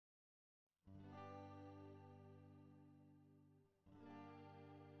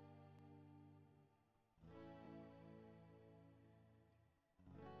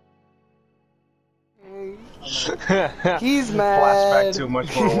He's mad. Flashback to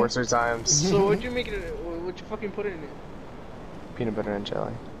much more worse times. So what'd you make it? What'd you fucking put it in it? Peanut butter and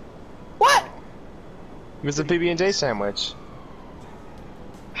jelly. What? It was a PB&J sandwich.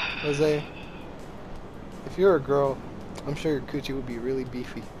 Jose, if you're a girl, I'm sure your coochie would be really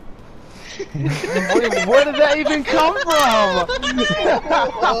beefy. Wait, where did that even come from?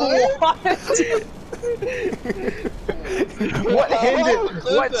 What ended?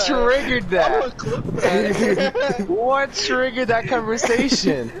 What triggered that? What triggered that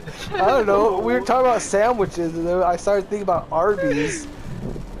conversation? I don't know. We were talking about sandwiches, and then I started thinking about Arby's,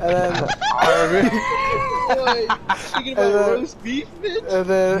 and then Thinking about roast beef, bitch? and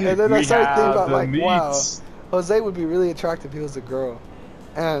then I started thinking about like, wow, meats. Jose would be really attractive if he was a girl,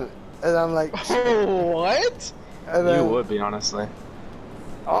 and I'm like, What? and You then, would be, honestly.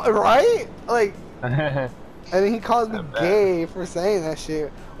 right? Like, and then he calls me I bet. gay for saying that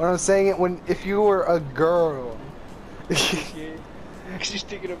shit. When I'm saying it, if you were a girl. Yeah. She's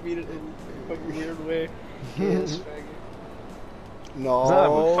thinking of me in a fucking weird way. Yes, faggot. No. That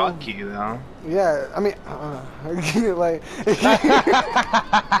would fuck you, though. Yeah, I mean, like.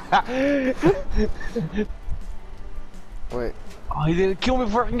 Wait. Oh, he didn't kill me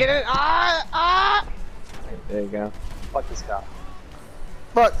before I can get it. Ah! There you go. Fuck this cop.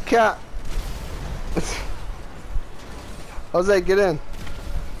 Fuck, cat. Jose, get in.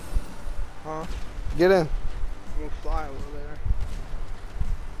 Huh? Get in. I'm gonna fly over there.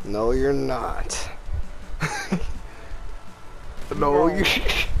 No, you're not. No, No. you.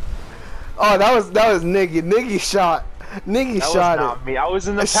 Oh, that was Niggy. Niggy shot. Niggy That shot was not me. I was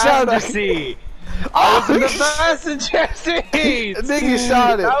in the Shut passenger up. seat. I Oh, was in the passenger seat. Nigga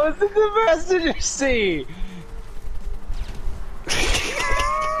shot it. I was in the passenger seat.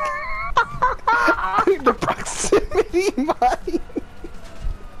 The proximity mine.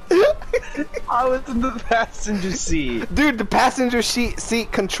 I was in the passenger seat. Dude, the passenger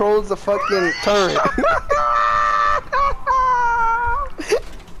seat controls the fucking turret.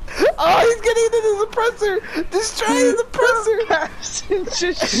 Oh, he's getting into the suppressor. Destroy the suppressor.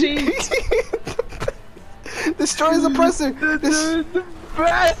 Passenger seat. Destroy the suppressor. The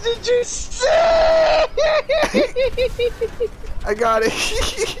passenger seat. I got it.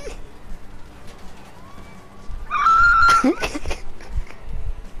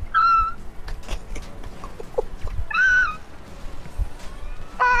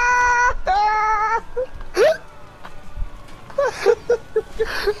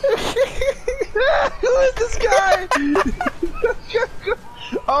 Who is this guy?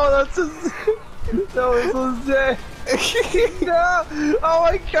 Oh, that's his. That was Jose. No! Oh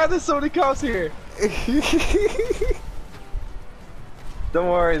my god, there's so many cops here. Don't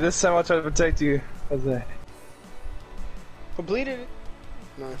worry, this time I'll try to protect you. Jose. Completed it.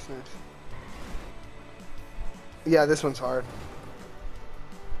 Nice, nice. Yeah, this one's hard.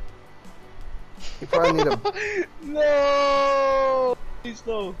 You probably need a. No! Please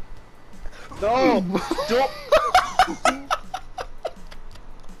no. No! Don't!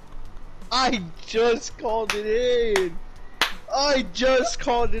 I just called it in! I just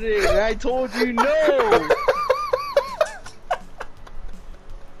called it in! I told you no!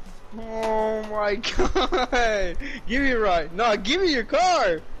 Oh my god! Give me a ride! No, give me your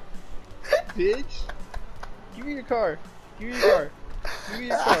car! Bitch! Give me your car! Give me your car! Give me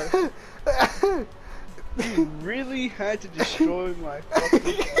your car! You really had to destroy my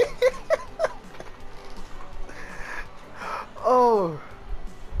fucking car.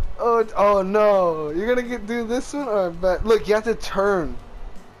 Oh no! You're gonna do this one, or but look, you have to turn.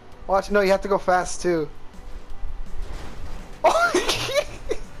 Watch, no, you have to go fast too. Oh.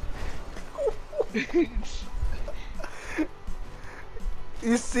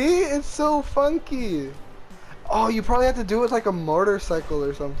 You see, it's so funky. Oh, you probably have to do it with like a motorcycle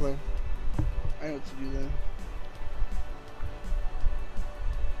or something. I know what to do then.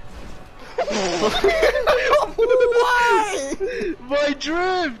 Why? My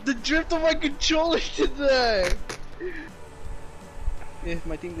drift! The drift of my controller did that! If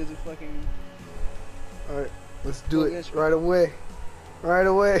my thing doesn't fucking... Alright, let's do Oh, it yes. right away. Right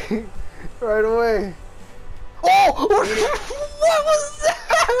away. Right away. Oh! What was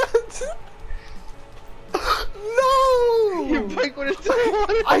that? No! Your bike went into the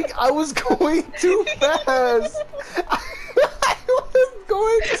water! I was going too fast. I was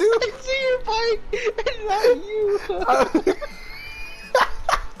going too. I see your bike and not you!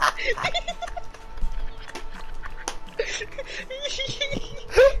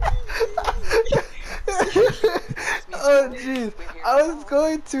 Oh jeez, I was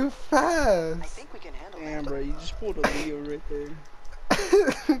going too fast. Damn, bro, you just pulled a Leo right there.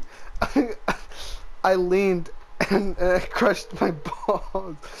 I leaned and I crushed my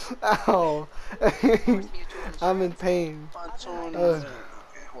balls. Ow. I'm in pain.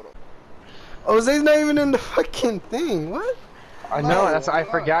 Jose's not even in the fucking thing. What? I know. That's I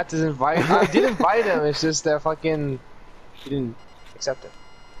forgot to invite. I did invite him. It's just that fucking he didn't accept it.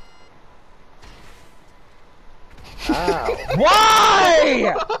 Ow.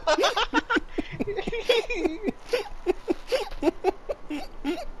 Why?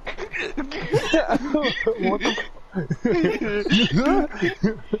 What the?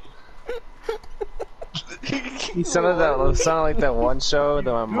 He sounded like that one show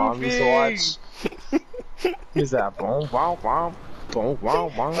that my mom used to watch. Is that boom wow wow boom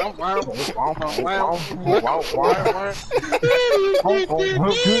wow wow wow wow wow wow?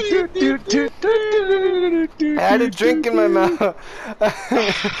 I had a drink in my mouth. How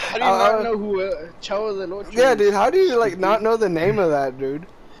do you not know who Chavo del Ocho? Yeah, dude. How do you like not know the name of that, dude?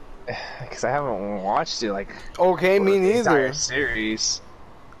 Because I haven't watched it like. Okay, me the neither. entire series.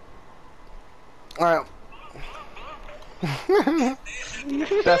 Alright.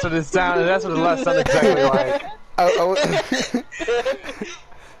 That's what it sounded. That's what it sounded exactly like.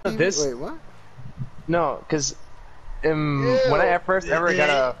 This? Wait, what? No, because when I first ever got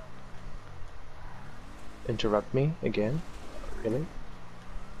a. Interrupt me again? Really?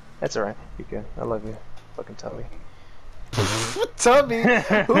 That's alright. You're good. I love you. Fucking Tubby. Tubby?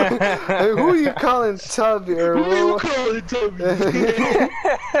 Who are you calling Tubby? Or Who are you calling Tubby?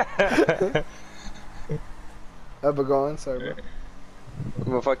 But go on, sorry, bro.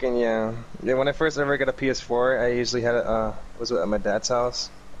 Well, fucking yeah. When I first ever got a PS4, I usually had it. Was at my dad's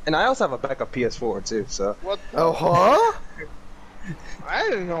house, and I also have a backup PS4 too. So. What? Oh, huh? I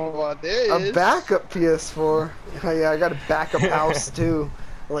didn't know about this. A backup PS4. Oh, yeah, I got a backup house too.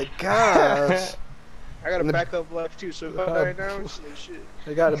 Like, gosh. I got a backup life too, so if I die now, it's like shit.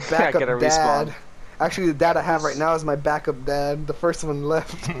 I got a backup gotta dad. respawn. Actually, the dad I have right now is my backup dad. The first one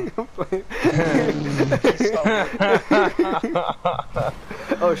left.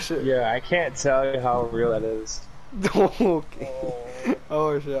 Oh shit. Yeah, I can't tell you how real that is. Okay.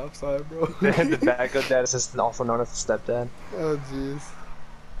 Oh shit, I'm sorry, bro. The backup dad is also known as the stepdad. Oh jeez.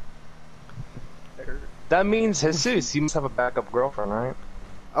 That means Jesus, you must have a backup girlfriend, right?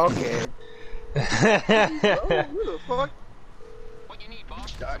 Okay. Who the fuck?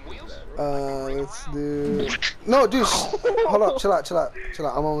 Let's do. No, dude. Hold up. Chill out.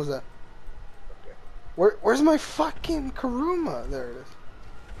 I'm almost there. Where's my fucking Karuma? There it is.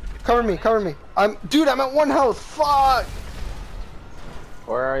 Cover me. Dude, I'm at 1 health. Fuck.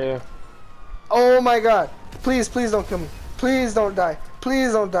 Where are you? Oh my god. Please don't kill me. Please don't die.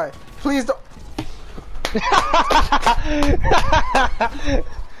 Please don't.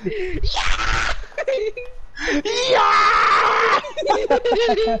 Yeah!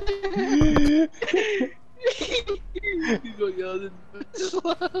 He's going yell at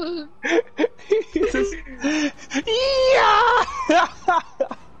Yeah!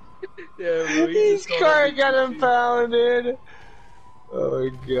 Yeah, bro, His car got impounded. Oh my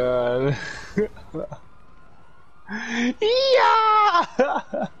god. Yeah!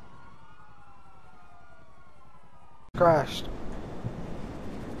 Crashed.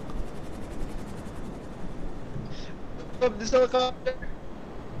 Up this helicopter.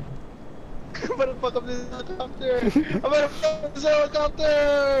 I'm gonna fuck up this helicopter.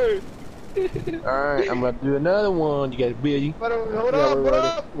 Alright, I'm gonna do another one. You guys ready? Hold Yeah,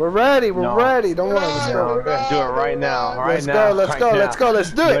 up, we're ready. No. Don't worry. Let's No, go. we're gonna do it right now. Let's go. Let's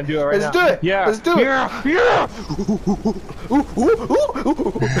do We're it. gonna do it right Let's now. do it. Yeah. Let's do it. Yeah.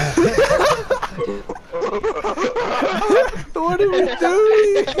 What are we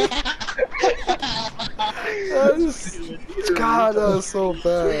doing? God, that was so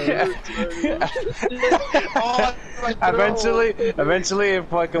bad. Eventually, if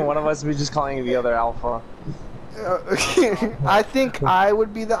fucking one of us be just calling the other alpha. I think I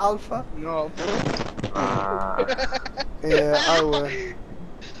would be the alpha. No. Yeah, I would.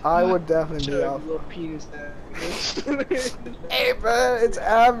 I would definitely be the alpha. Little penis there. Hey, bro, it's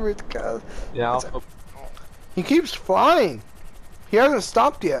average, cuz. Yeah. He keeps flying. He hasn't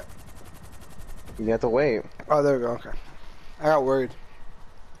stopped yet. You have to wait. Oh, there we go. Okay. I got worried.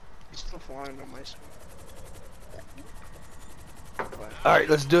 He's still flying on my screen. All right,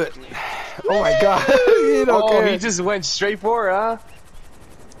 let's do it. Oh my god. You don't care. He just went straight for it, huh?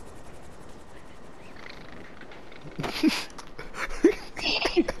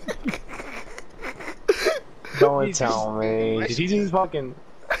 Don't tell me. Did he just fucking...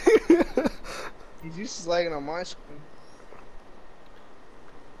 He's just lagging on my screen.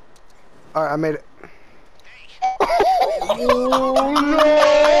 All right, I made it. Oh no!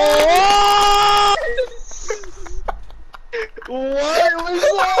 What was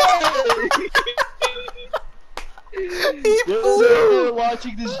that? He They're flew!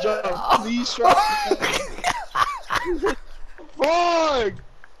 watching this jump. Please try. Fuck!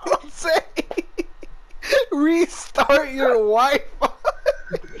 Jose! Restart your Wi-Fi!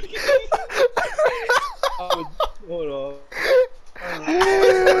 Oh, hold on. I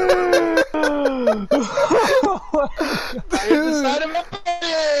hit the side of my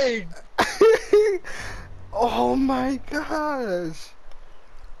leg! Oh my gosh!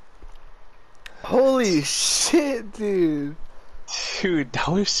 Holy shit, dude! Dude, that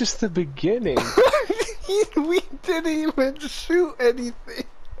was just the beginning. We didn't even shoot anything.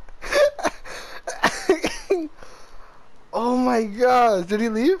 Oh my gosh! Did he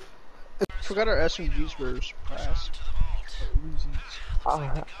leave? Forgot our SMGs were suppressed.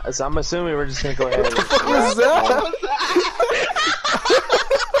 So I'm assuming we're just gonna go ahead. What was that?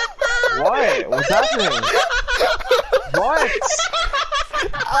 What? What's happening? What?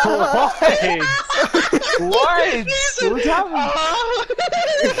 What? What's happening? What?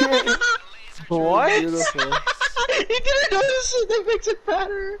 Beautiful. He didn't notice it. That makes it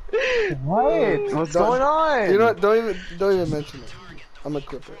better. What? What's going on? You know what? Don't even mention it. I'm gonna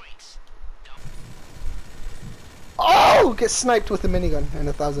clip it. Oh! Get sniped with a minigun and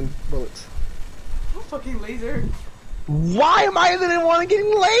 1,000 bullets. Oh, fucking laser. Why am I the one getting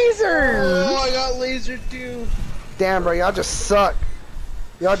lasers? Oh, I got laser too. Damn, bro, y'all just suck.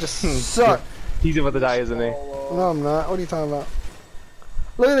 Y'all just suck. He's about to die, isn't he? No, I'm not. What are you talking about?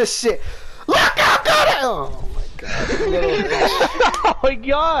 Look at this shit. Look how good I am! Oh my god. Oh my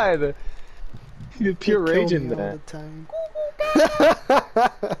god! You're pure They kill rage in me all that. the time.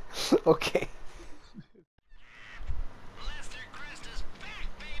 Okay.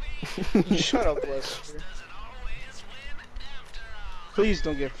 Shut up, Lester. Please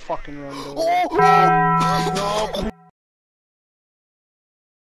don't get fucking run over. Oh!